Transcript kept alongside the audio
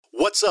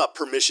What's up,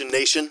 Permission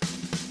Nation?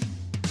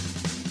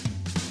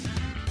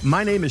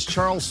 My name is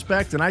Charles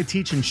Specht, and I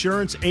teach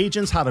insurance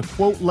agents how to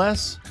quote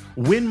less,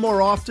 win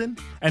more often,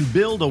 and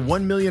build a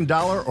 $1 million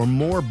or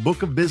more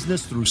book of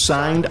business through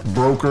signed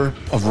broker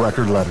of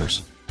record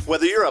letters.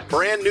 Whether you're a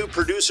brand new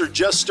producer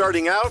just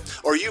starting out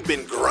or you've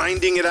been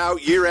grinding it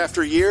out year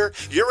after year,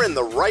 you're in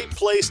the right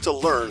place to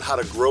learn how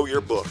to grow your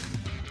book.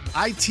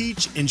 I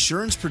teach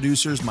insurance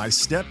producers my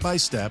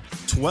step-by-step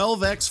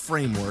 12X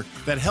framework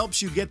that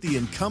helps you get the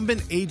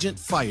incumbent agent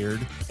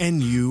fired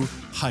and you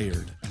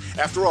hired.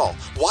 After all,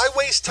 why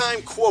waste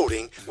time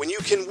quoting when you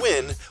can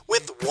win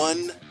with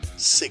one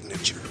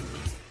signature?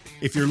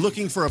 If you're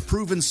looking for a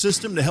proven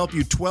system to help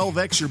you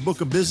 12X your book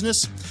of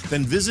business,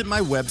 then visit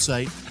my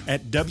website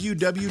at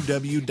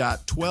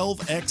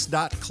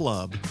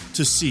www.12x.club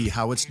to see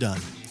how it's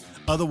done.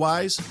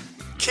 Otherwise,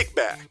 kick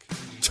back,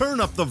 turn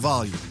up the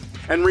volume,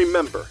 and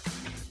remember,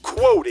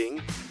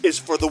 quoting is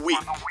for the weak.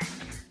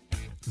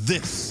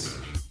 This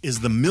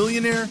is the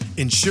Millionaire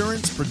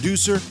Insurance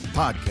Producer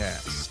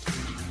Podcast.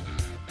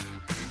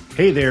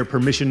 Hey there,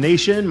 Permission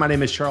Nation. My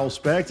name is Charles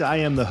Specht. I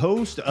am the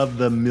host of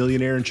the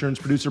Millionaire Insurance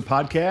Producer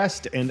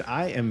Podcast, and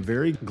I am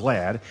very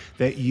glad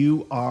that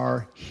you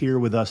are here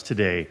with us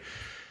today.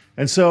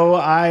 And so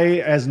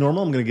as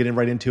normal, I'm going to get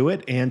right into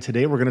it, and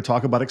today we're going to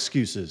talk about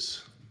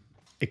excuses.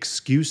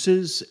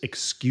 Excuses.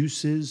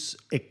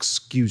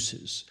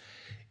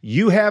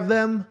 You have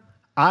them.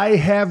 I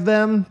have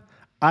them.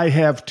 I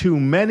have too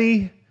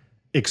many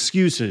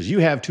excuses. You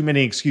have too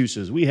many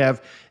excuses. We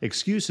have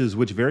excuses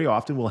which very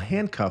often will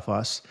handcuff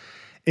us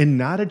in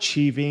not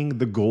achieving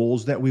the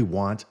goals that we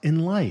want in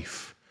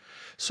life.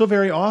 So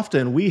very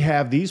often we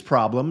have these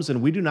problems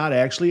and we do not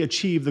actually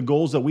achieve the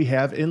goals that we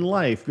have in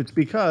life. It's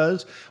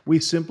because we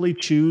simply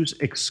choose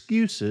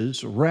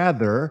excuses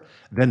rather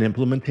than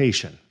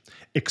implementation.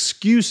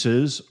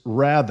 Excuses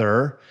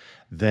rather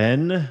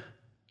than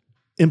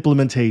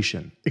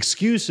implementation.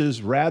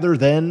 Excuses rather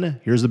than,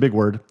 here's the big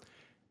word,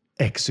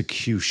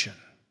 execution.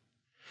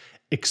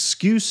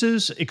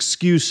 Excuses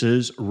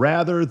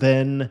rather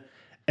than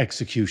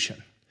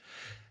execution.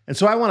 And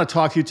so I want to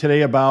talk to you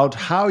today about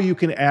how you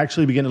can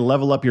actually begin to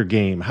level up your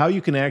game, how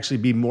you can actually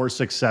be more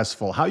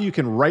successful, how you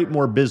can write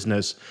more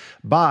business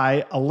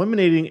by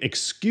eliminating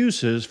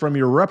excuses from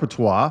your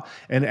repertoire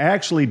and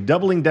actually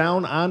doubling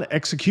down on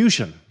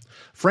execution.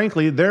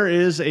 Frankly, there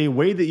is a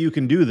way that you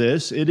can do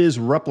this. It is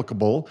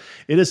replicable.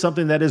 It is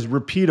something that is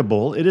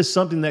repeatable. It is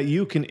something that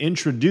you can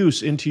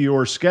introduce into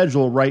your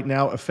schedule right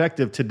now,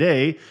 effective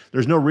today.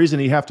 There's no reason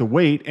you have to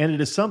wait. And it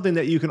is something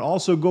that you can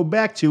also go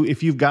back to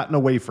if you've gotten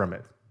away from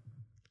it.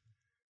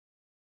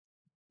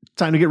 It's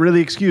time to get rid of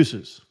the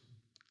excuses.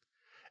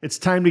 It's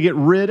time to get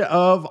rid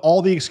of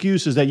all the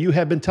excuses that you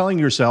have been telling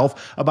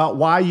yourself about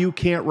why you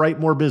can't write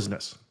more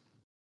business.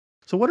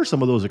 So what are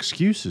some of those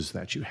excuses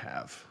that you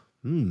have?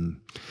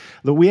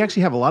 Though we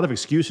actually have a lot of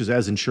excuses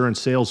as insurance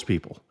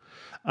salespeople.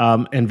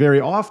 And very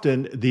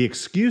often the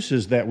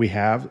excuses that we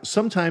have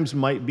sometimes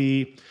might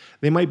be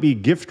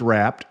gift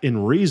wrapped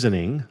in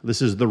reasoning.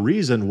 This is the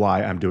reason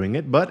why I'm doing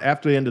it. But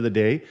after the end of the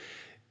day,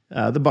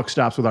 the buck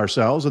stops with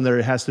ourselves and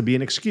there has to be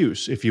an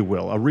excuse, if you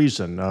will, a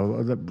reason.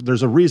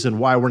 There's a reason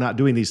why we're not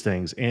doing these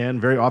things.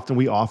 And very often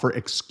we offer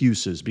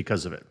excuses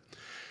because of it.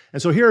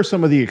 And so here are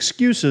some of the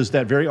excuses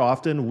that very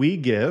often we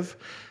give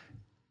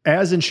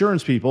as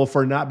insurance people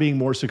for not being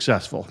more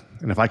successful.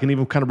 And if I can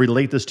even kind of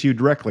relate this to you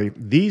directly,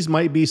 these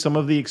might be some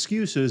of the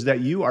excuses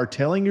that you are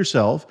telling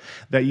yourself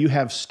that you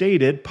have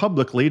stated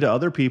publicly to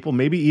other people,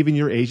 maybe even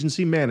your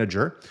agency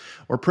manager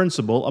or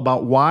principal,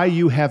 about why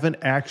you haven't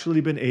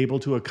actually been able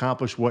to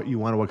accomplish what you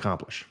want to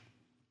accomplish.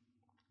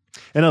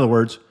 In other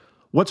words,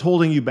 what's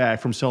holding you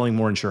back from selling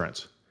more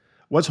insurance?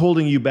 What's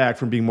holding you back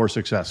from being more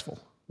successful?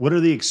 What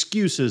are the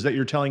excuses that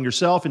you're telling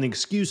yourself and the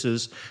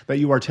excuses that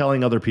you are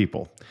telling other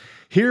people?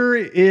 Here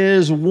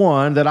is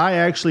one that I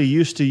actually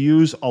used to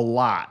use a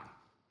lot.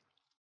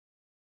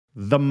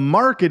 The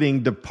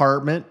marketing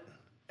department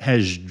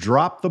has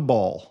dropped the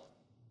ball.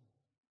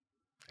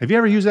 Have you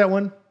ever used that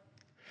one?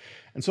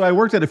 And so I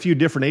worked at a few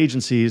different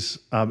agencies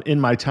in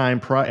my time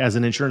as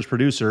an insurance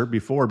producer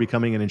before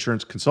becoming an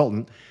insurance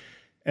consultant.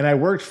 And I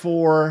worked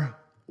for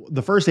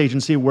the first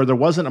agency where there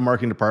wasn't a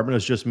marketing department. It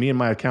was just me and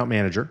my account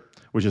manager,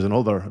 which is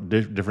another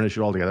different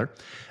issue altogether.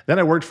 Then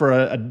I worked for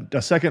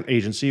a second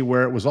agency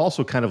where it was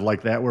also kind of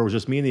like that, where it was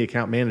just me and the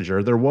account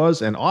manager. There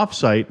was an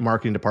off-site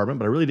marketing department,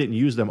 but I really didn't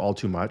use them all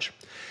too much.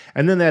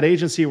 And then that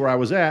agency where I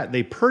was at,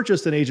 they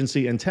purchased an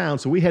agency in town,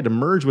 so we had to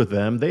merge with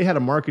them. They had a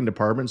marketing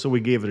department, so we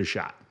gave it a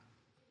shot.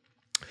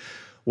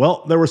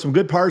 Well, there were some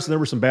good parts and there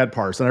were some bad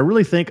parts. And I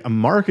really think a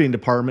marketing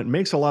department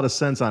makes a lot of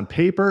sense on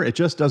paper. It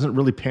just doesn't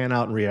really pan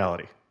out in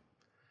reality.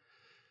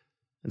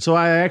 And so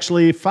I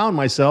actually found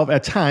myself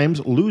at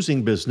times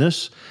losing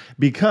business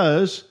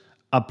because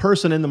a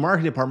person in the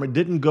marketing department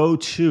didn't go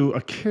to a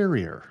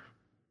carrier.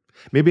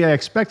 Maybe I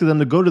expected them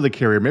to go to the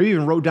carrier, maybe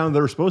even wrote down they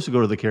were supposed to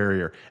go to the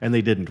carrier and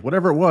they didn't.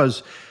 Whatever it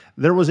was,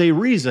 there was a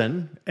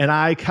reason and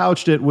I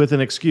couched it with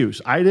an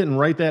excuse. I didn't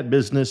write that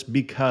business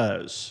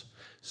because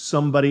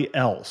somebody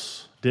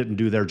else didn't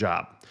do their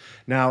job.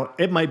 Now,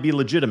 it might be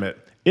legitimate.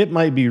 It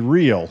might be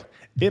real.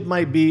 It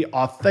might be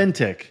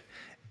authentic.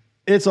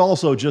 It's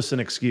also just an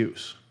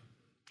excuse.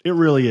 It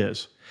really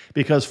is.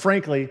 Because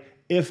frankly,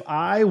 if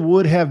I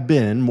would have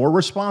been more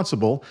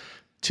responsible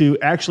to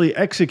actually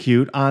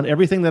execute on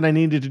everything that I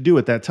needed to do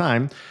at that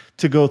time,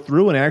 to go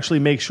through and actually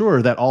make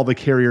sure that all the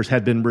carriers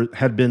had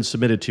been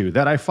submitted to,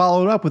 that I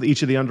followed up with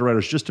each of the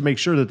underwriters just to make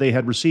sure that they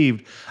had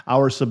received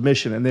our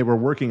submission and they were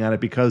working on it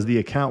because the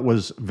account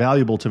was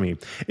valuable to me.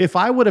 If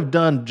I would have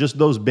done just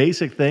those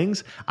basic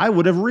things, I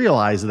would have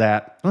realized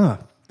that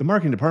the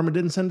marketing department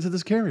didn't send it to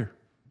this carrier.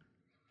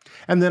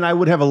 And then I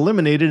would have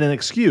eliminated an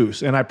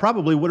excuse, and I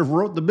probably would have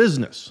wrote the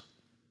business.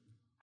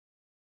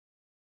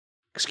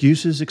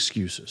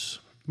 Excuses.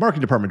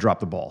 Marketing department dropped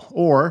the ball.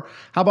 Or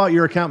how about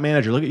your account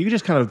manager? Look, you can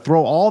just kind of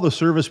throw all the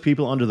service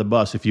people under the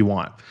bus if you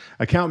want.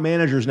 Account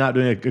manager's not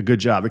doing a good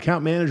job.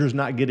 Account manager's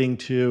not getting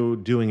to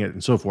doing it,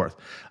 and so forth.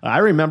 I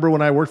remember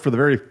when I worked for the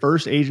very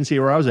first agency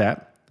where I was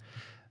at,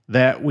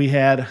 that we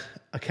had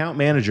account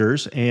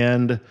managers,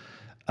 and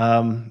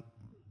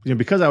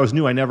because I was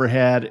new, I never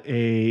had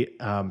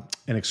an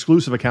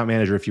exclusive account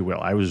manager, if you will.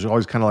 I was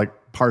always kind of like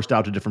parsed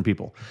out to different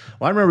people.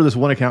 Well, I remember this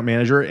one account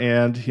manager,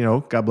 and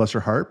God bless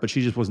her heart, but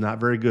she just was not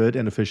very good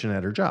and efficient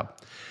at her job.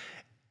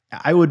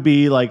 I would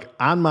be like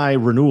on my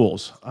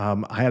renewals.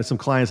 I had some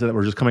clients that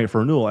were just coming up for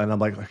renewal, and I'm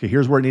like, okay,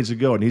 here's where it needs to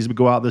go. It needs to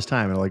go out this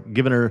time. And like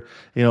giving her,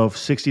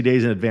 60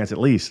 days in advance at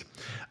least.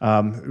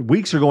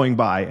 Weeks are going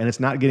by, and it's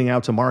not getting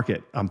out to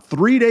market.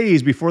 3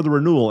 days before the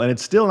renewal, and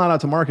it's still not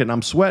out to market. And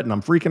I'm sweating.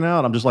 I'm freaking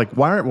out. I'm just like,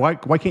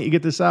 why can't you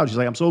get this out? She's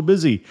like, I'm so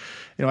busy.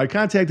 I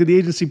contacted the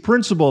agency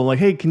principal. I'm like,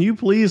 hey, can you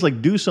please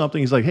do something?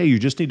 He's like, hey, you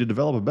just need to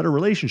develop a better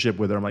relationship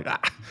with her. I'm like,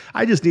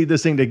 I just need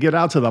this thing to get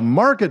out to the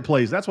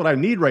marketplace. That's what I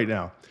need right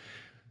now.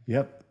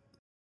 Yep.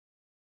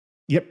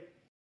 It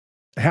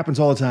happens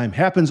all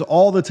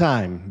the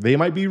time. They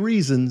might be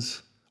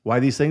reasons why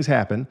these things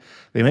happen.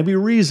 They might be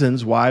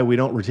reasons why we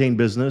don't retain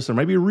business. There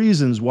might be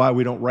reasons why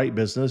we don't write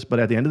business. But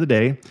at the end of the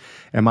day,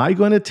 am I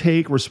going to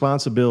take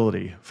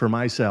responsibility for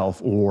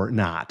myself or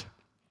not?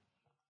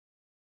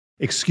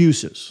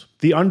 Excuses.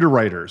 The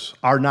underwriters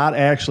are not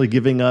actually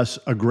giving us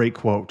a great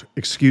quote.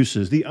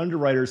 Excuses. The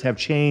underwriters have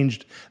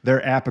changed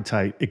their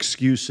appetite.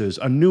 Excuses.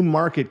 A new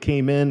market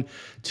came in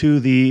to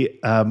the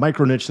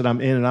micro niche that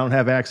I'm in, and I don't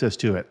have access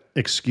to it.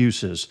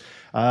 Excuses.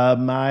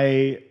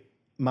 My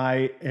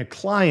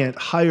client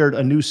hired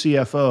a new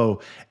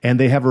CFO, and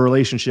they have a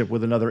relationship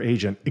with another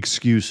agent.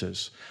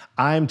 Excuses.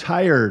 I'm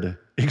tired.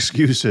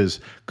 Excuses.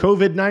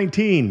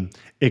 COVID-19.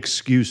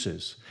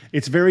 Excuses.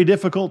 It's very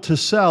difficult to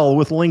sell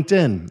with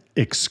LinkedIn.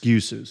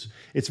 Excuses.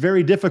 It's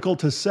very difficult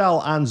to sell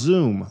on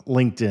Zoom,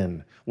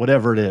 LinkedIn,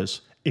 whatever it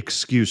is.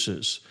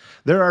 Excuses.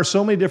 There are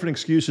so many different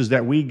excuses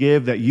that we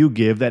give, that you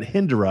give, that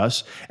hinder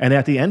us. And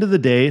at the end of the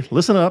day,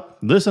 listen up.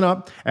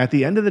 At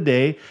the end of the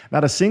day,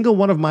 not a single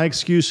one of my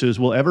excuses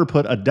will ever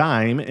put a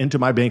dime into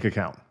my bank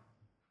account.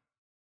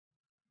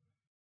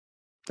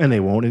 And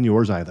they won't in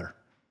yours either.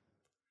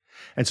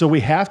 And so we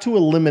have to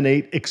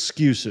eliminate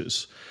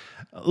excuses.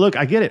 Look,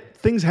 I get it.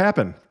 Things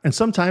happen. And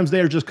sometimes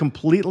they are just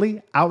completely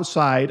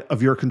outside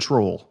of your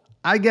control.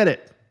 I get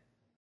it.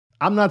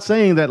 I'm not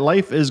saying that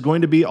life is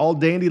going to be all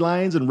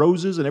dandelions and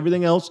roses and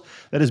everything else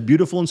that is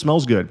beautiful and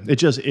smells good. It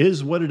just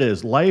is what it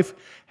is. Life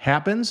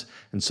happens,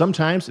 and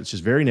sometimes it's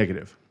just very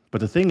negative. But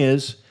the thing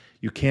is,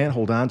 you can't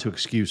hold on to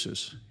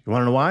excuses. You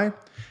want to know why?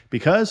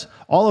 Because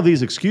all of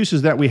these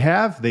excuses that we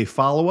have, they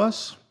follow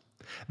us.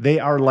 They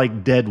are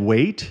like dead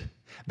weight.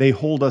 They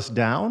hold us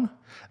down.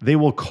 They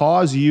will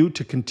cause you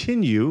to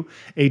continue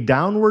a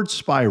downward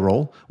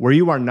spiral where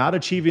you are not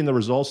achieving the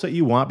results that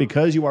you want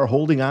because you are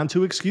holding on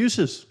to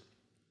excuses.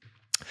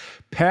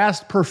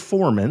 Past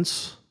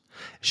performance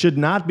should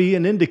not be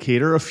an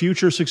indicator of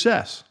future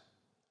success.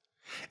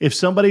 If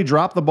somebody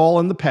dropped the ball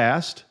in the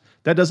past,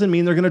 that doesn't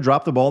mean they're going to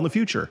drop the ball in the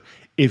future.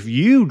 If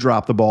you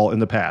drop the ball in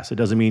the past, it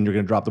doesn't mean you're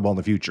going to drop the ball in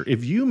the future.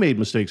 If you made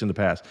mistakes in the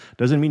past, it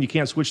doesn't mean you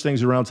can't switch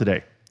things around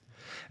today.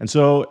 And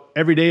so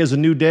every day is a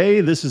new day.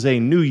 This is a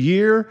new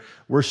year.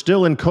 We're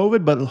still in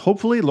COVID, but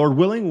hopefully, Lord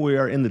willing, we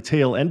are in the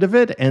tail end of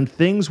it, and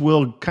things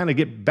will kind of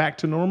get back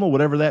to normal,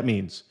 whatever that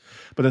means.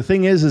 But the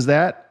thing is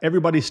that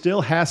everybody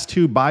still has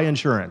to buy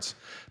insurance.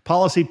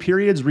 Policy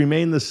periods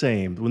remain the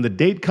same. When the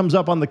date comes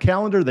up on the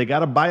calendar, they got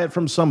to buy it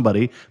from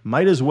somebody.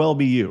 Might as well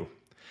be you.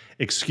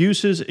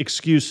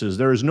 Excuses.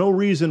 There is no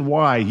reason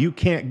why you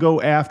can't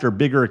go after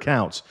bigger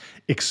accounts.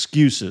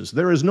 Excuses.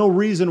 There is no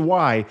reason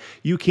why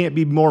you can't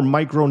be more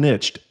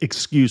micro-niched.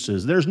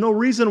 Excuses. There's no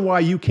reason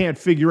why you can't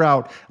figure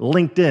out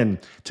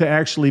LinkedIn to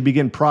actually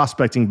begin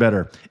prospecting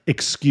better.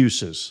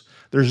 Excuses.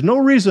 There's no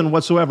reason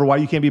whatsoever why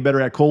you can't be better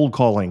at cold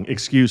calling.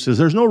 Excuses.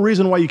 There's no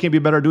reason why you can't be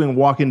better at doing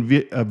walk-in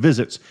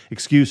visits.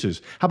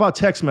 Excuses. How about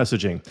text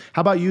messaging?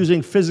 How about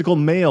using physical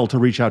mail to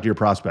reach out to your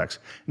prospects?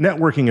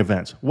 Networking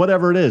events,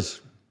 whatever it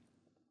is.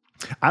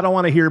 I don't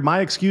want to hear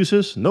my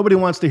excuses. Nobody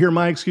wants to hear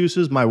my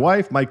excuses. My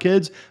wife, my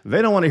kids,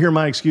 they don't want to hear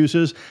my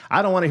excuses.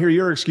 I don't want to hear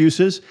your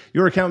excuses.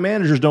 Your account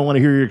managers don't want to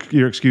hear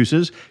your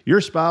excuses.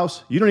 Your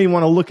spouse, you don't even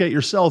want to look at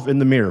yourself in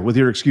the mirror with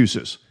your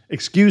excuses.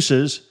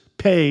 Excuses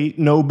pay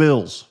no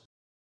bills.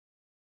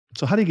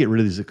 So how do you get rid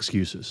of these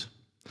excuses?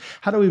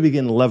 How do we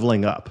begin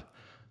leveling up?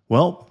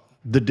 Well,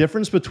 the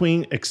difference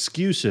between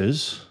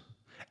excuses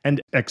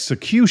and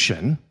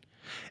execution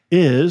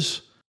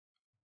is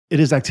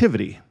it is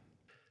activity.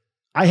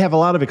 I have a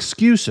lot of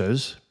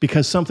excuses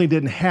because something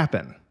didn't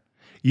happen.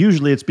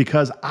 Usually it's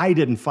because I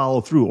didn't follow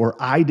through or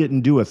I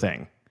didn't do a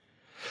thing.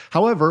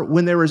 However,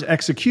 when there is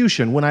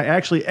execution, when I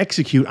actually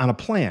execute on a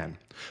plan,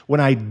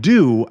 when I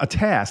do a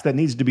task that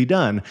needs to be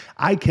done,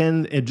 I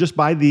can, just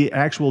by the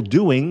actual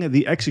doing,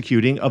 the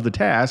executing of the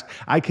task,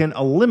 I can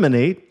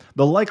eliminate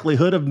the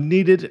likelihood of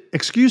needed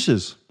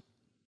excuses.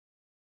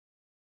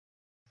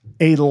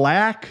 A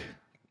lack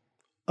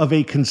of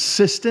a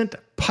consistent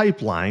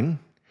pipeline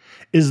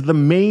is the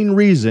main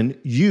reason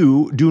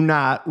you do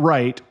not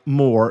write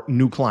more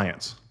new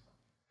clients.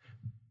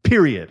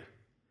 Period.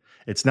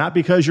 It's not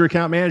because your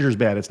account manager is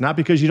bad. It's not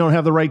because you don't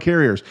have the right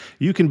carriers.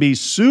 You can be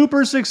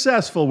super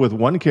successful with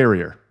one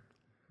carrier.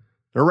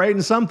 They're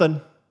writing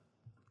something.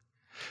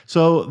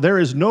 So there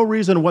is no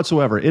reason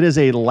whatsoever. It is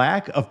a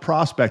lack of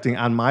prospecting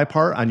on my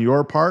part, on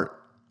your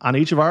part, on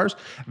each of ours,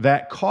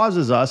 that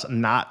causes us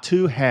not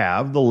to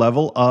have the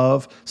level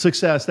of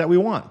success that we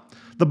want.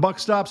 The buck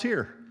stops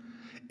here.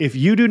 If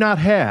you do not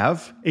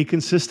have a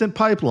consistent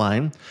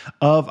pipeline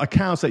of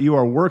accounts that you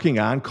are working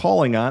on,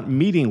 calling on,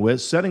 meeting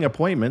with, setting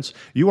appointments,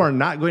 you are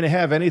not going to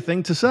have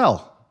anything to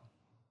sell.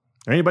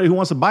 Or anybody who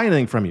wants to buy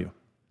anything from you.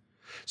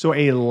 So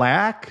a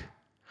lack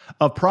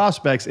of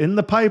prospects in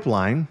the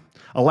pipeline,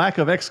 a lack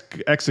of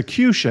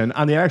execution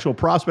on the actual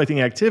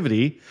prospecting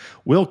activity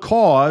will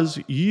cause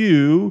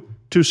you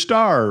to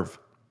starve.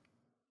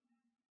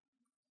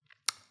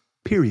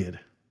 Period.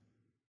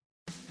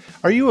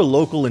 Are you a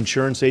local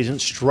insurance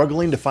agent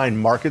struggling to find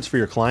markets for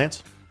your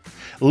clients?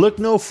 Look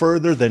no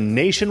further than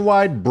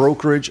Nationwide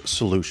Brokerage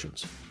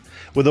Solutions.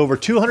 With over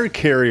 200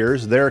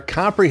 carriers, their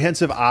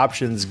comprehensive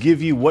options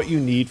give you what you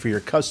need for your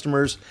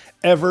customers'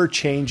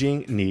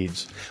 ever-changing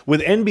needs.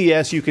 With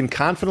NBS, you can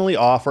confidently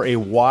offer a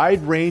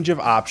wide range of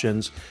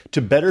options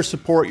to better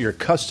support your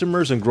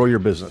customers and grow your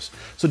business.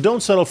 So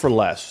don't settle for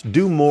less.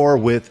 Do more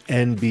with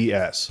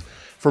NBS.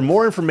 For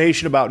more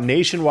information about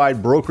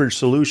Nationwide Brokerage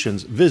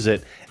Solutions,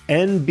 visit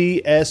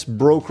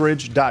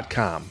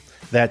nbsbrokerage.com.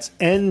 That's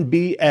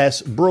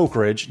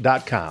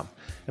nbsbrokerage.com.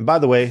 And by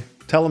the way,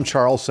 tell them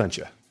Charles sent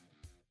you.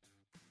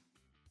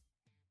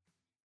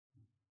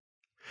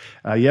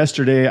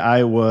 Yesterday,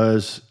 I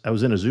was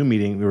in a Zoom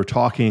meeting. We were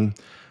talking.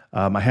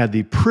 I had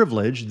the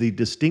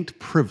distinct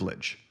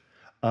privilege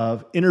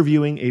of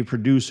interviewing a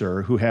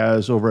producer who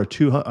has over a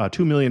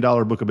 $2 million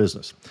book of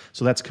business.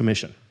 So that's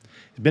commission.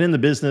 He's been in the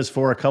business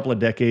for a couple of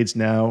decades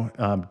now,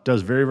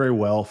 does very, very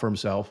well for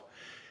himself.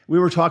 We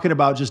were talking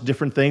about just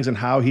different things and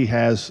how he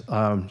has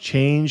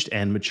changed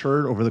and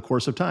matured over the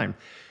course of time.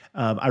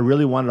 I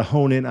really wanted to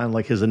hone in on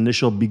like his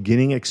initial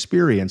beginning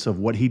experience of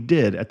what he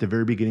did at the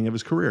very beginning of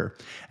his career.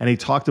 And he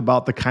talked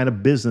about the kind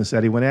of business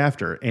that he went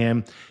after.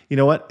 And you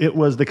know what? It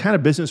was the kind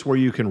of business where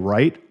you can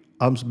write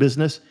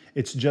business.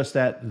 It's just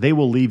that they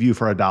will leave you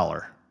for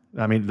 $1.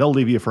 I mean, they'll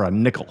leave you for a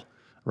nickel.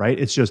 Right?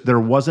 It's just there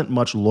wasn't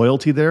much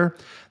loyalty there.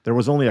 There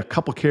was only a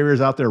couple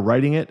carriers out there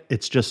writing it.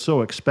 It's just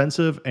so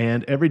expensive,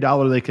 and every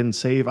dollar they can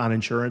save on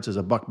insurance is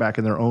a buck back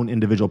in their own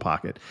individual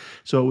pocket.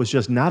 So it was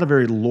just not a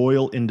very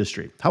loyal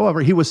industry.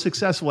 However, he was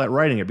successful at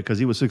writing it because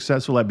he was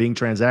successful at being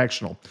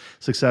transactional,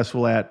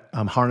 successful at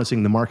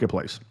harnessing the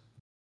marketplace.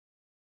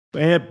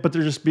 But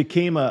there just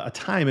became a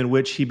time in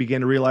which he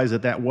began to realize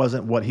that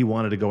wasn't what he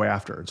wanted to go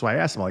after. And so I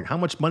asked him, like, how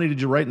much money did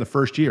you write in the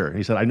first year? And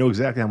he said, I know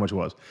exactly how much it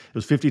was. It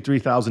was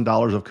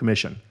 $53,000 of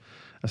commission.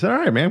 I said, all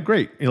right, man,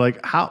 great. You're like,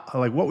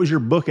 what was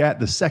your book at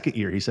the second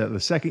year? He said, the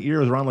second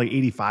year was around like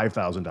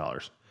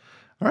 $85,000.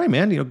 All right,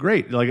 man,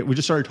 great. Like, we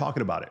just started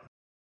talking about it.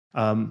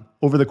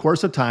 Over the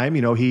course of time,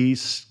 he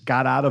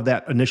got out of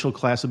that initial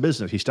class of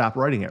business. He stopped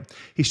writing it.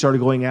 He started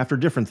going after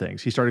different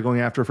things. He started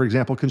going after, for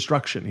example,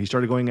 construction. He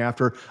started going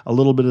after a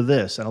little bit of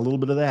this and a little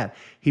bit of that.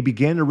 He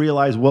began to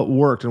realize what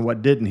worked and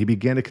what didn't. He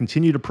began to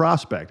continue to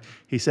prospect.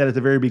 He said at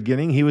the very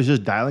beginning, he was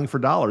just dialing for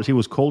dollars. He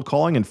was cold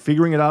calling and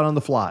figuring it out on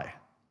the fly,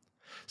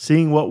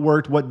 seeing what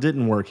worked, what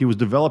didn't work. He was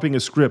developing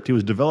his script. He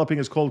was developing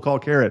his cold call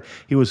carrot.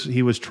 He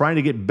was trying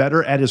to get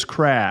better at his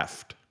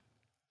craft.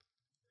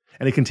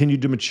 And he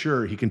continued to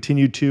mature. He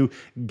continued to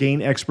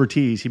gain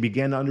expertise. He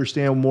began to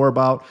understand more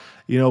about,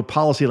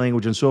 policy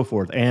language and so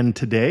forth. And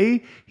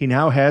today, he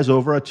now has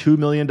over a $2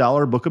 million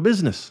book of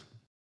business.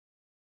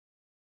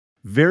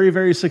 Very,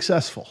 very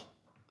successful.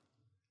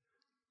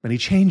 And he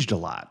changed a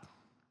lot.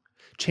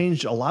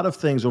 Changed a lot of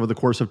things over the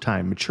course of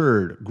time.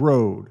 Matured,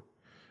 grew.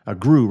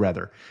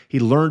 He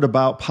learned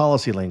about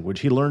policy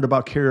language. He learned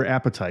about carrier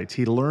appetites.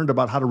 He learned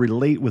about how to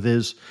relate with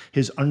his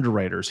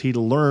underwriters. He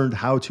learned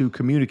how to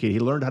communicate.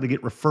 He learned how to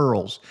get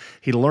referrals.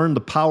 He learned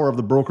the power of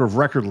the broker of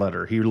record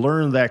letter. He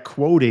learned that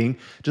quoting,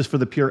 just for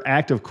the pure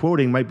act of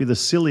quoting, might be the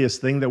silliest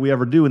thing that we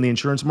ever do in the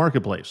insurance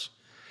marketplace.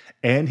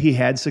 And he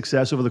had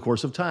success over the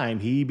course of time.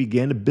 He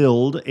began to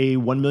build a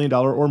 $1 million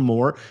or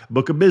more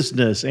book of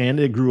business, and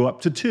it grew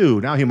up to 2.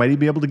 Now he might even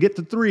be able to get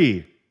to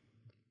 3.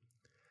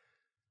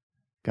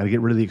 Got to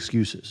get rid of the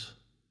excuses.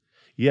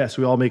 Yes,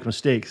 we all make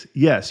mistakes.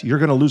 Yes, you're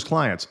going to lose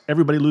clients.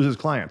 Everybody loses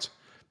clients.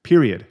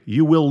 Period.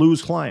 You will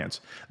lose clients.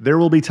 There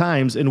will be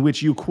times in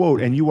which you quote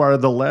and you are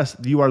the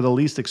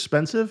least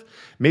expensive,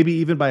 maybe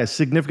even by a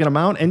significant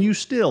amount, and you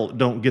still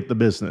don't get the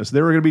business.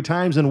 There are going to be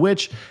times in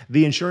which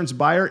the insurance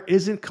buyer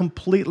isn't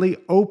completely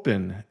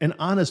open and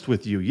honest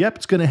with you. Yep,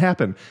 it's going to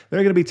happen. There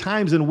are going to be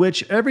times in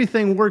which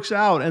everything works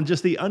out and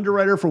just the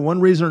underwriter, for one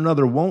reason or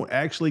another, won't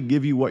actually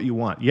give you what you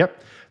want.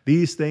 Yep,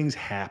 these things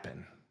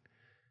happen.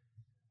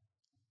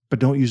 But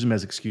don't use them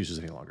as excuses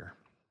any longer.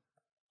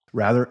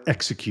 Rather,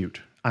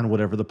 execute on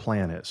whatever the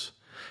plan is.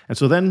 And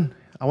so then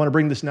I want to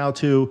bring this now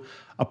to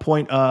a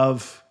point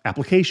of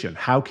application.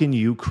 How can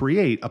you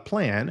create a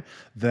plan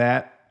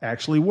that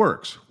actually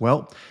works?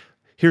 Well,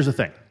 here's the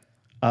thing.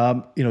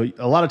 A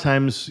lot of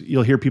times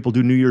you'll hear people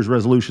do New Year's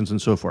resolutions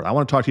and so forth. I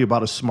want to talk to you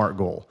about a SMART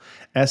goal.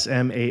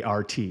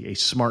 SMART, a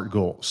SMART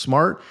goal.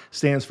 SMART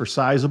stands for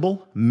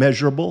sizable,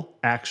 measurable,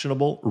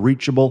 actionable,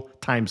 reachable,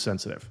 time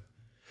sensitive.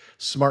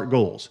 SMART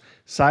goals.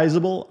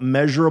 Sizable,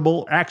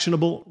 measurable,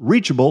 actionable,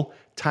 reachable,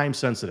 time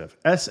sensitive.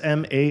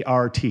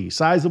 SMART.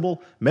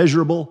 Sizable,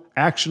 measurable,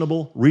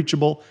 actionable,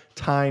 reachable,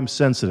 time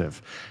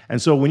sensitive. And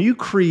so when you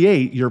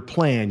create your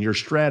plan, your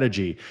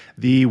strategy,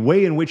 the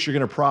way in which you're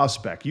going to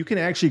prospect, you can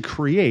actually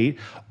create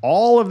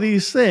all of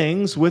these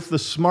things with the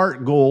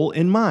SMART goal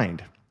in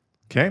mind.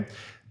 Okay?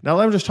 Now,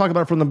 let me just talk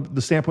about it from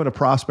the standpoint of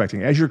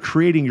prospecting. As you're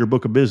creating your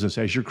book of business,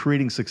 as you're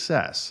creating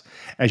success,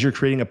 as you're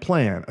creating a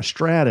plan, a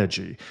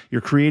strategy, you're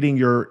creating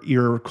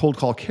your cold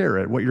call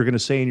carrot, what you're going to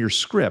say in your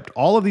script,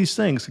 all of these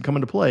things can come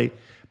into play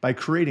by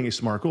creating a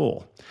SMART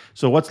goal.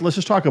 So let's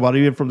just talk about it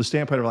even from the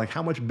standpoint of like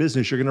how much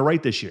business you're going to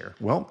write this year.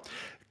 Well,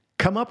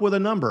 come up with a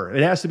number.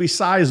 It has to be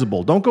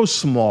sizable. Don't go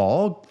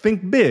small.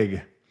 Think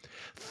big.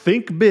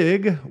 Think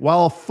big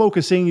while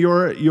focusing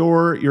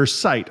your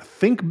sight.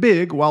 Think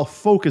big while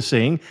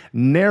focusing,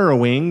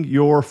 narrowing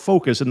your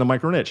focus in the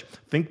micro niche.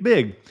 Think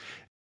big.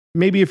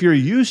 Maybe if you're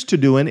used to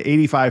doing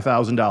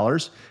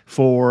 $85,000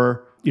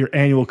 for your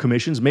annual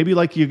commissions, maybe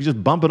like you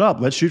just bump it up.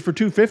 Let's shoot for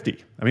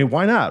 $250,000. I mean,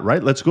 why not,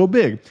 right? Let's go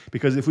big.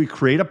 Because if we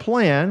create a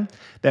plan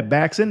that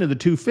backs into the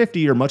 $250,000,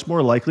 you're much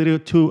more likely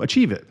to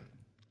achieve it.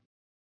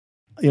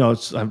 I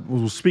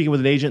was speaking with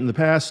an agent in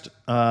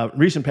the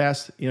recent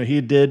past,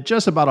 he did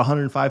just about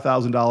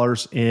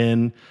 $105,000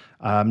 in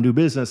new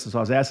business. And so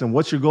I was asking him,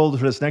 what's your goal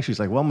for this next year? He's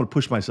like, well, I'm going to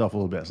push myself a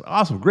little bit. Said,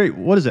 awesome. Great.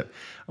 What is it?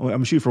 I'm going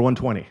to shoot for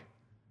 120.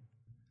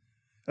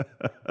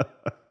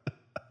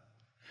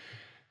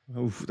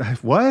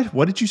 What?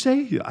 What did you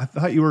say? I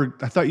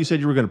thought you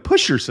said you were going to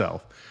push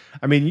yourself.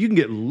 I mean, you can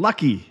get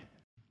lucky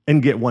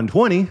and get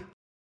 120.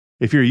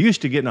 If you're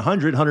used to getting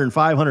 100,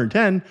 105,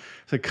 110,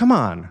 it's like, come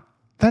on.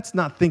 That's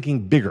not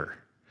thinking bigger.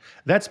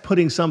 That's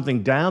putting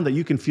something down that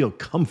you can feel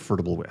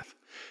comfortable with.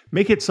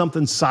 Make it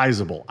something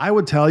sizable. I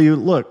would tell you,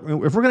 look,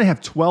 if we're going to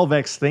have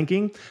 12x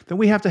thinking, then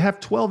we have to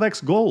have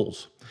 12x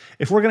goals.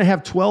 If we're going to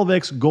have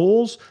 12x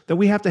goals, then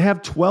we have to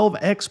have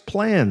 12x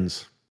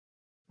plans.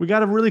 We got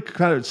to really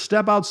kind of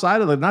step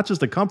outside of not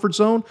just the comfort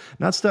zone,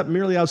 not step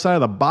merely outside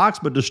of the box,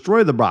 but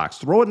destroy the box,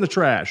 throw it in the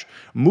trash,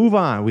 move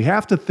on. We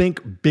have to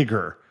think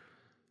bigger.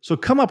 So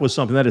come up with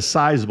something that is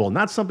sizable,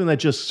 not something that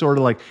just sort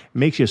of like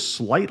makes you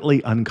slightly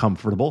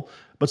uncomfortable,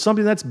 but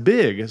something that's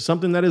big,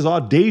 something that is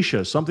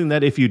audacious, something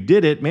that if you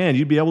did it, man,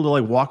 you'd be able to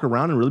like walk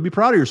around and really be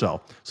proud of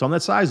yourself. Something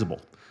that's sizable.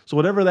 So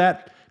whatever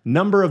that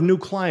number of new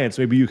clients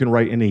maybe you can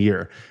write in a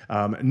year,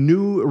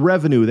 new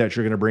revenue that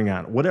you're going to bring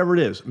on, whatever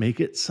it is, make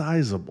it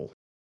sizable.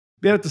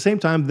 Yet at the same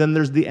time, then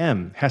there's the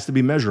M, has to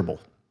be measurable.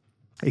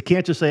 It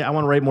can't just say, I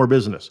want to write more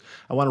business.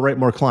 I want to write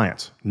more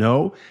clients.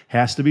 No,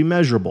 has to be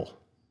measurable.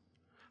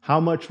 How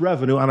much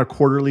revenue on a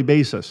quarterly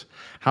basis?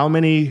 How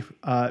many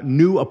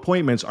new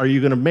appointments are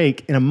you going to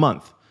make in a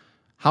month?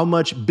 How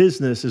much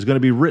business is going to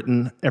be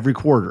written every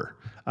quarter?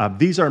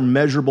 These are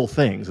measurable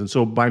things. And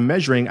so by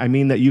measuring, I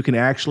mean that you can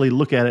actually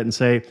look at it and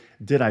say,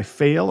 did I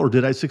fail or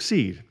did I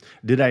succeed?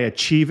 Did I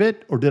achieve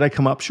it or did I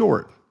come up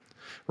short?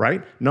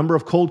 Right? Number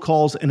of cold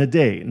calls in a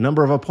day,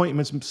 number of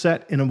appointments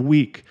set in a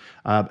week,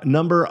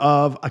 number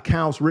of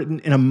accounts written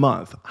in a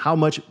month, how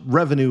much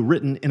revenue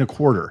written in a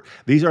quarter.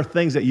 These are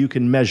things that you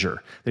can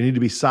measure. They need to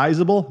be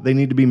sizable. They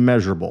need to be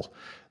measurable.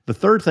 The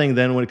third thing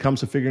then when it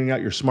comes to figuring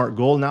out your SMART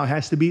goal now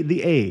has to be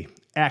the A,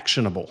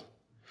 actionable.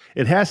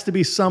 It has to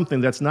be something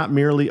that's not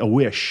merely a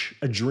wish,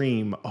 a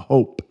dream, a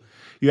hope.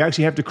 You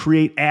actually have to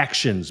create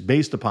actions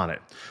based upon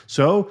it.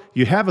 So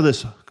you have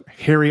this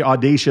hairy,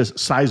 audacious,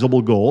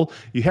 sizable goal.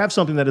 You have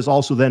something that is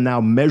also then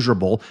now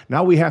measurable.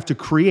 Now we have to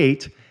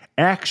create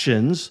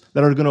actions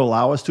that are going to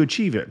allow us to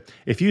achieve it.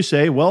 If you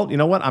say, well, you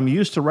know what, I'm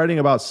used to writing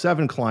about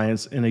 7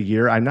 clients in a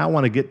year. I now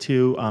want to get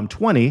to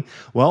 20.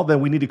 Well, then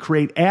we need to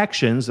create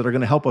actions that are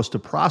going to help us to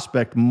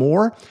prospect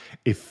more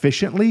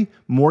efficiently,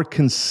 more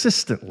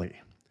consistently.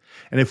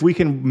 And if we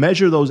can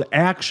measure those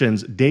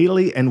actions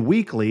daily and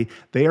weekly,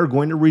 they are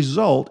going to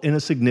result in a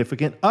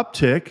significant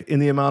uptick in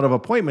the amount of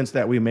appointments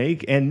that we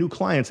make and new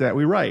clients that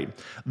we write.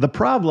 The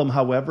problem,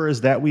 however, is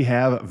that we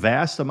have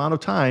vast amount of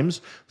times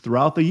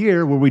throughout the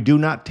year where we do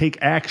not take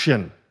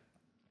action.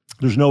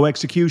 There's no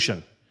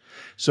execution.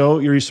 So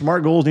your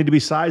SMART goals need to be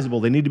sizable.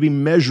 They need to be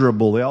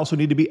measurable. They also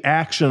need to be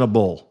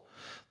actionable.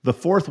 The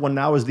fourth one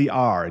now is the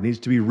R. It needs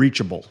to be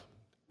reachable.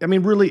 I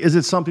mean, really, is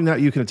it something that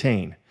you can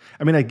attain?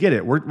 I mean, I get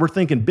it. We're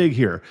thinking big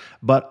here,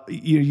 but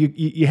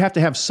you have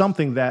to have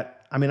something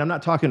that, I mean, I'm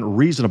not talking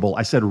reasonable.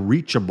 I said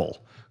reachable,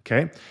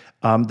 okay?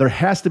 There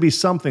has to be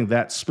something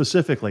that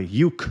specifically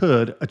you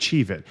could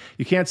achieve it.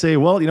 You can't say,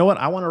 well, you know what?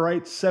 I want to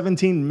write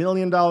 $17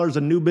 million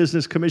in new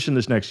business commission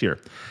this next year.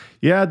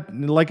 Yeah,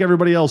 like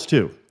everybody else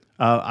too.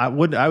 I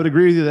would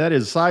agree with you that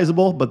is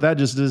sizable, but that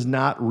just is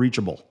not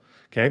reachable,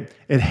 okay?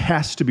 It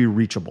has to be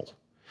reachable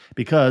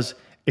because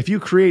if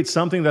you create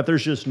something that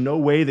there's just no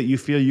way that you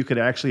feel you could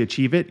actually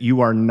achieve it,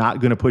 you are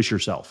not going to push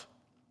yourself.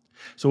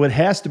 So it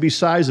has to be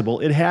sizable,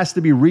 it has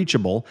to be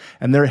reachable,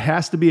 and there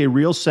has to be a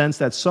real sense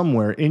that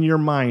somewhere in your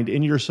mind,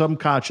 in your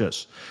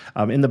subconscious,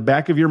 in the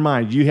back of your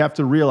mind, you have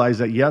to realize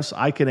that, yes,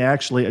 I can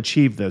actually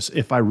achieve this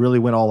if I really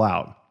went all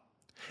out.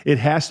 It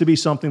has to be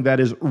something that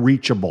is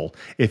reachable.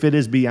 If it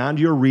is beyond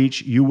your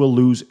reach, you will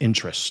lose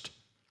interest.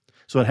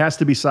 So it has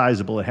to be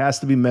sizable, it has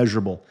to be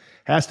measurable,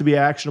 it has to be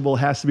actionable, it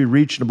has to be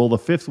reachable. The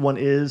fifth one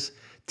is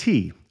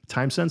T,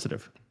 time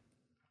sensitive.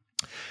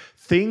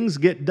 Things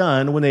get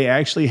done when they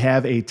actually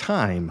have a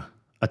time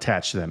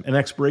attached to them, an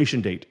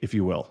expiration date, if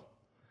you will,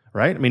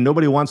 right? I mean,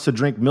 nobody wants to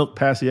drink milk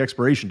past the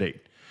expiration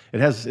date.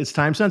 It's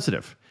time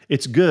sensitive.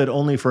 It's good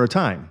only for a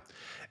time.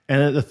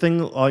 And the thing,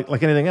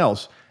 like anything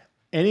else,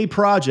 any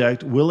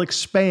project will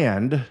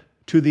expand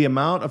to the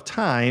amount of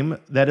time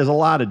that is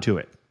allotted to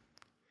it.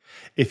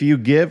 If you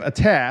give a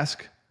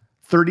task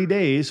 30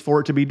 days for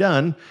it to be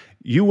done,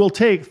 you will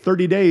take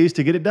 30 days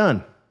to get it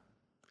done.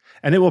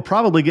 And it will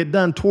probably get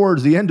done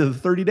towards the end of the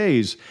 30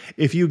 days.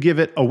 If you give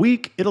it a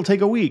week, it'll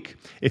take a week.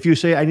 If you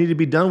say, I need to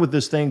be done with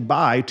this thing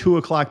by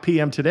 2:00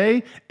 p.m.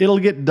 today, it'll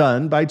get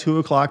done by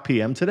 2:00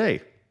 p.m.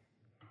 today.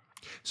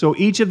 So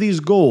each of these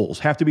goals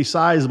have to be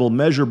sizable,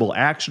 measurable,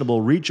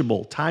 actionable,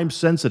 reachable, time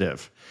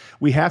sensitive.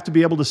 We have to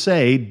be able to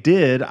say,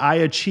 did I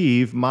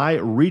achieve my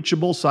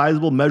reachable,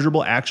 sizable,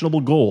 measurable,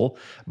 actionable goal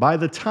by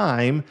the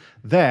time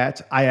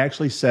that I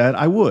actually said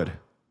I would?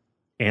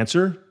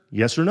 Answer,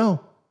 yes or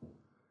no.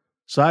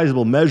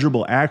 Sizable,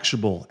 measurable,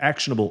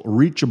 actionable,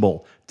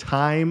 reachable,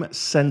 time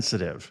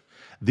sensitive.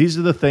 These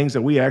are the things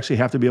that we actually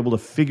have to be able to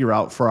figure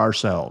out for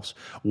ourselves.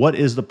 What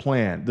is the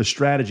plan, the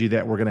strategy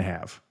that we're going to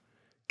have?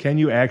 Can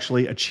you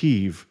actually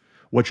achieve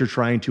what you're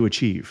trying to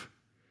achieve,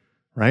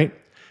 right?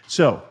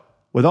 So,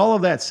 with all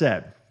of that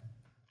said,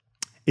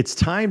 it's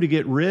time to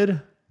get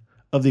rid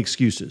of the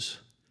excuses.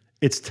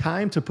 It's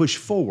time to push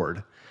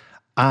forward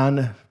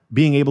on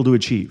being able to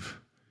achieve.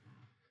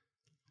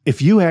 If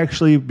you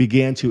actually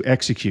began to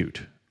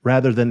execute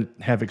rather than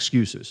have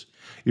excuses,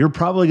 you're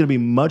probably going to be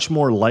much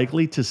more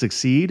likely to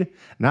succeed,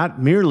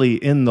 not merely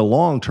in the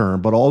long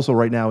term, but also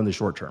right now in the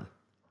short term.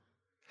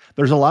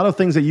 There's a lot of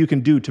things that you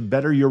can do to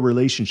better your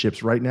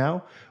relationships right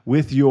now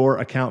with your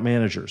account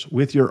managers,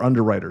 with your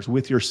underwriters,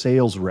 with your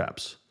sales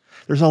reps.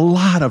 There's a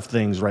lot of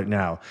things right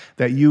now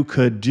that you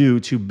could do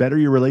to better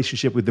your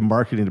relationship with the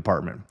marketing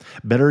department,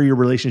 better your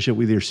relationship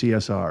with your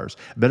CSRs,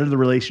 better the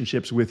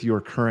relationships with your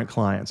current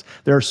clients.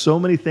 There are so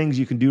many things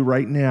you can do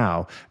right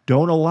now.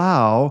 Don't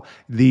allow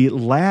the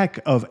lack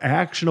of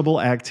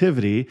actionable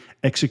activity,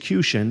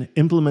 execution,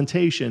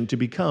 implementation to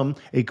become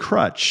a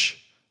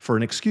crutch for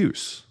an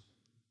excuse,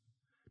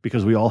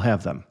 because we all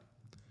have them.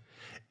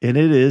 And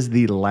it is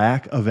the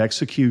lack of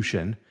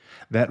execution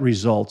that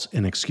results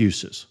in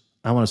excuses.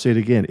 I want to say it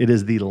again. It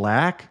is the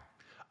lack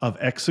of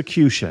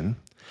execution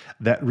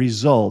that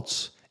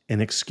results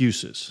in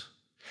excuses.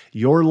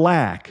 Your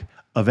lack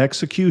of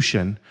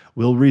execution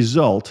will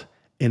result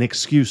in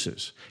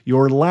excuses.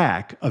 Your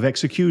lack of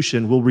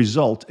execution will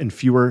result in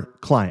fewer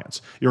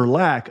clients. Your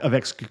lack of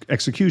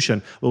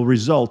execution will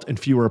result in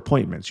fewer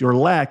appointments. Your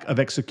lack of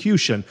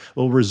execution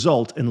will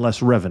result in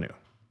less revenue.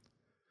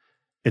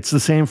 It's the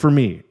same for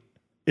me.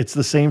 It's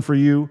the same for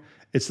you.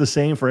 It's the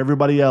same for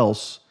everybody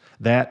else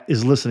that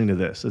is listening to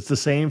this. It's the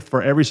same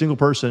for every single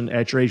person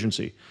at your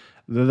agency.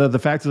 The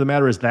fact of the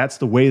matter is that's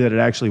the way that it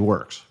actually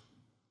works.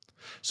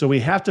 So we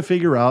have to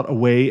figure out a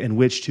way in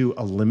which to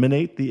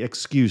eliminate the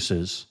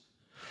excuses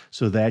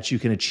so that you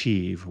can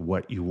achieve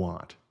what you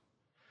want.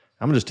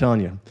 I'm just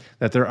telling you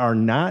that there are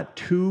not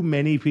too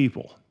many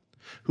people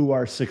who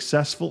are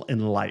successful in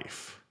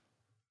life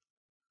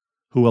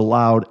who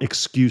allowed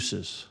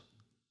excuses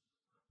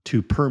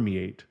to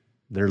permeate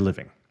their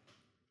living.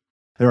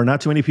 There are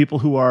not too many people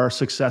who are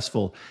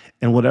successful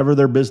in whatever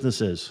their business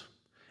is.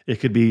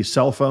 It could be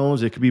cell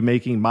phones. It could be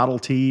making Model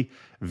T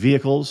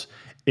vehicles.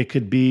 It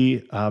could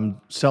be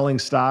selling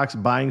stocks,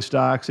 buying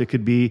stocks. It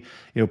could be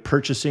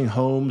purchasing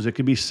homes. It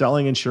could be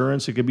selling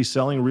insurance. It could be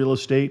selling real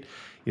estate.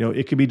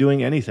 It could be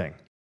doing anything.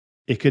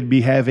 It could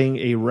be having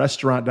a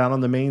restaurant down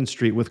on the main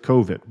street with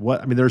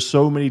COVID. There's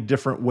so many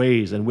different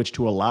ways in which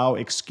to allow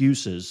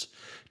excuses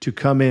to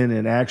come in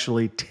and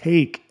actually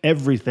take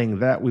everything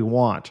that we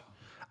want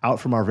out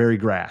from our very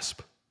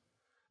grasp.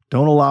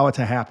 Don't allow it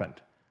to happen.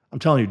 I'm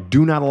telling you,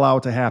 do not allow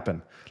it to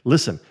happen.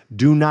 Listen,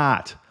 do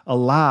not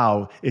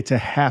Allow it to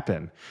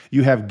happen.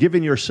 You have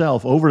given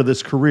yourself over to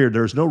this career.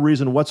 There's no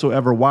reason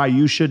whatsoever why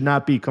you should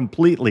not be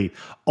completely,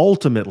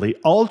 ultimately,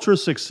 ultra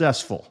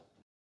successful.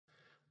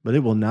 But it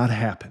will not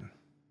happen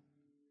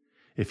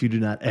if you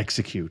do not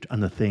execute on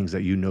the things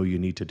that you know you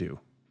need to do.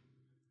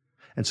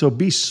 And so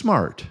be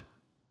smart.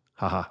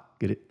 Haha,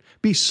 get it?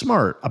 Be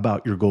smart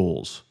about your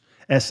goals.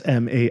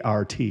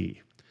 SMART.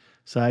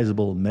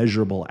 Sizable,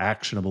 measurable,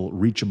 actionable,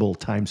 reachable,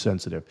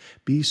 time-sensitive.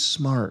 Be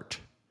smart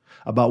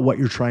about what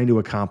you're trying to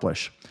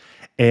accomplish.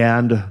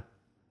 And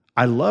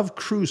I love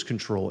cruise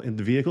control in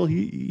the vehicle.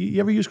 You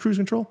ever use cruise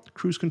control?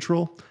 Cruise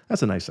control?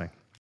 That's a nice thing.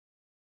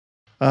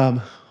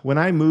 When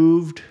I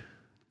moved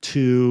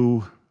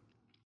to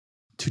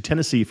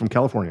Tennessee from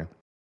California,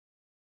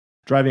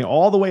 driving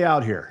all the way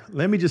out here,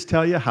 let me just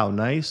tell you how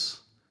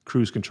nice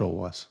cruise control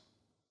was.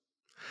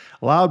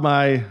 Allowed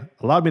me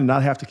to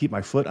not have to keep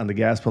my foot on the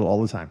gas pedal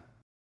all the time.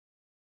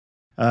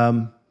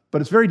 But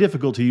it's very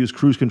difficult to use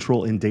cruise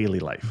control in daily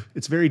life.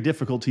 It's very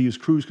difficult to use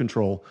cruise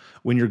control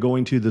when you're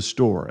going to the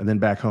store and then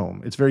back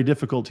home. It's very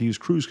difficult to use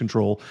cruise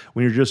control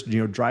when you're just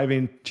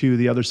driving to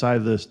the other side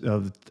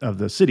of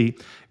the city,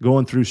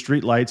 going through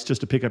street lights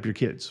just to pick up your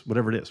kids,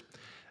 whatever it is.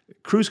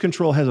 Cruise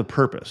control has a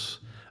purpose,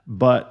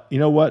 but you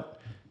know what?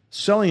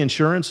 Selling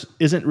insurance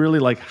isn't really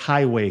like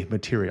highway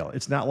material.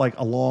 It's not like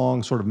a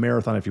long sort of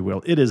marathon, if you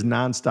will. It is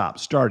nonstop,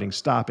 starting,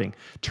 stopping,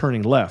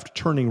 turning left,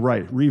 turning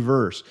right,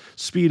 reverse,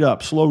 speed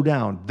up, slow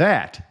down.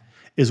 That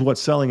is what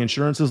selling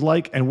insurance is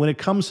like. And when it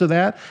comes to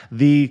that,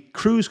 the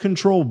cruise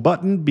control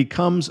button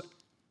becomes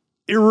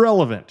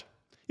irrelevant.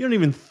 You don't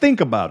even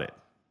think about it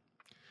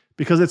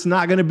because it's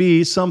not going to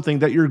be something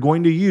that you're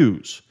going to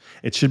use.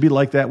 It should be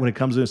like that when it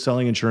comes to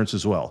selling insurance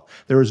as well.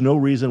 There is no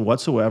reason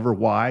whatsoever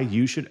why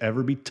you should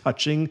ever be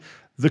touching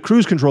the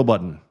cruise control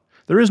button.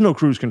 There is no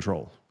cruise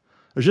control.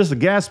 There's just a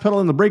gas pedal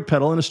and the brake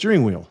pedal and a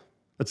steering wheel.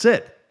 That's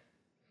it.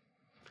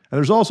 And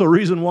there's also a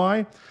reason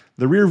why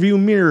the rear view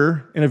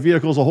mirror in a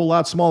vehicle is a whole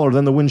lot smaller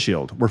than the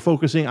windshield. We're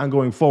focusing on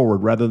going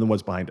forward rather than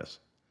what's behind us.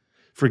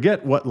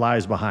 Forget what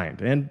lies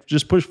behind and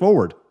just push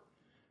forward.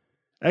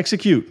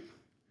 Execute.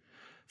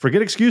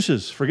 Forget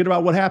excuses. Forget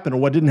about what happened or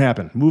what didn't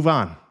happen. Move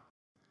on.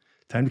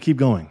 Time to keep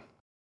going.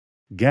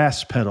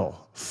 Gas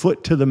pedal,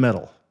 foot to the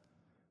metal,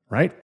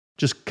 right?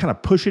 Just kind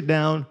of push it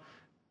down,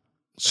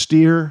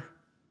 steer,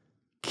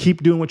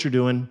 keep doing what you're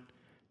doing.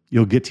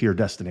 You'll get to your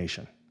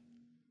destination.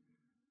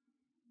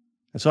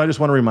 And so I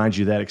just want to remind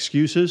you that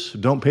excuses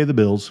don't pay the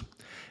bills.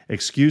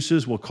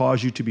 Excuses will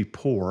cause you to be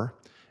poor.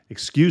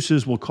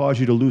 Excuses will cause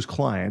you to lose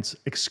clients.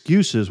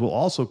 Excuses will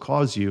also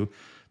cause you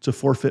to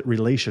forfeit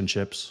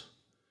relationships,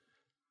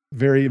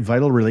 very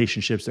vital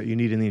relationships that you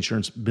need in the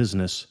insurance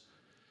business.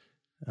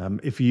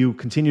 If you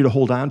continue to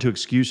hold on to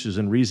excuses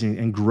and reasoning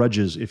and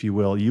grudges, if you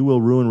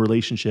will ruin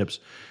relationships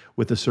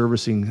with the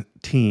servicing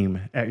team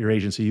at your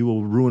agency. You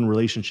will ruin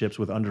relationships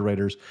with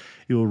underwriters.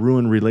 You will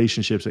ruin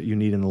relationships that you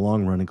need in the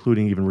long run,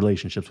 including even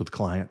relationships with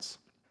clients.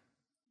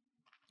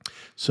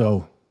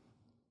 So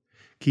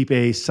keep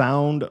a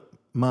sound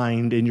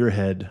mind in your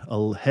head,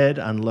 a head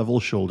on level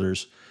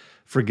shoulders.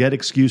 Forget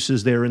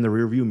excuses there in the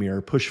rearview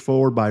mirror. Push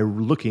forward by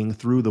looking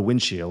through the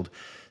windshield.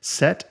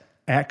 Set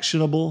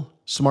actionable,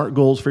 smart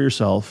goals for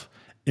yourself.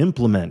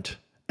 Implement,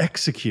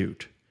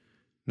 execute,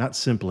 not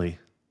simply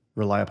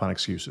rely upon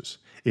excuses.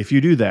 If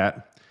you do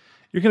that,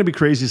 you're going to be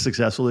crazy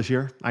successful this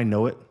year. I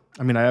know it.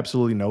 I mean, I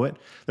absolutely know it.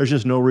 There's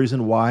just no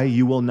reason why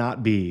you will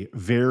not be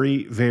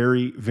very,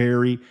 very,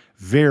 very,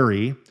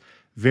 very,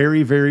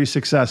 very, very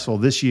successful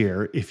this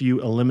year if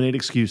you eliminate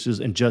excuses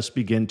and just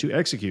begin to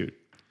execute.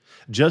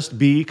 Just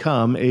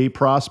become a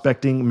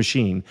prospecting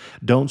machine.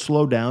 Don't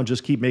slow down.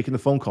 Just keep making the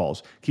phone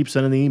calls. Keep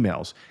sending the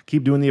emails.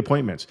 Keep doing the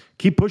appointments.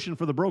 Keep pushing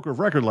for the broker of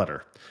record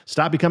letter.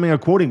 Stop becoming a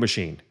quoting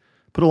machine.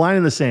 Put a line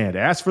in the sand.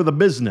 Ask for the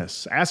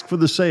business. Ask for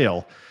the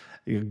sale.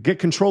 Get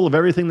control of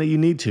everything that you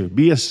need to.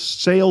 Be a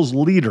sales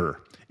leader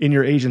in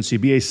your agency.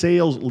 Be a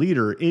sales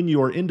leader in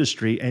your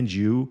industry, and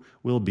you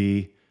will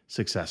be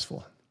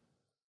successful.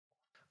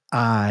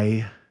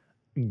 I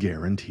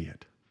guarantee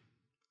it.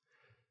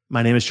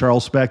 My name is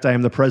Charles Specht. I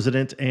am the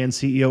president and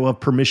CEO of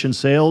Permission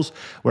Sales,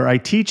 where I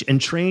teach and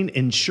train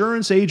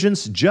insurance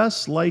agents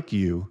just like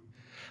you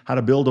how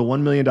to build a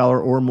 $1 million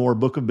or more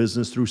book of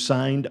business through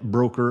signed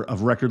broker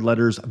of record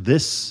letters.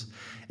 This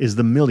is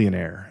the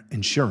Millionaire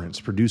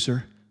Insurance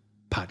Producer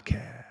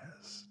Podcast.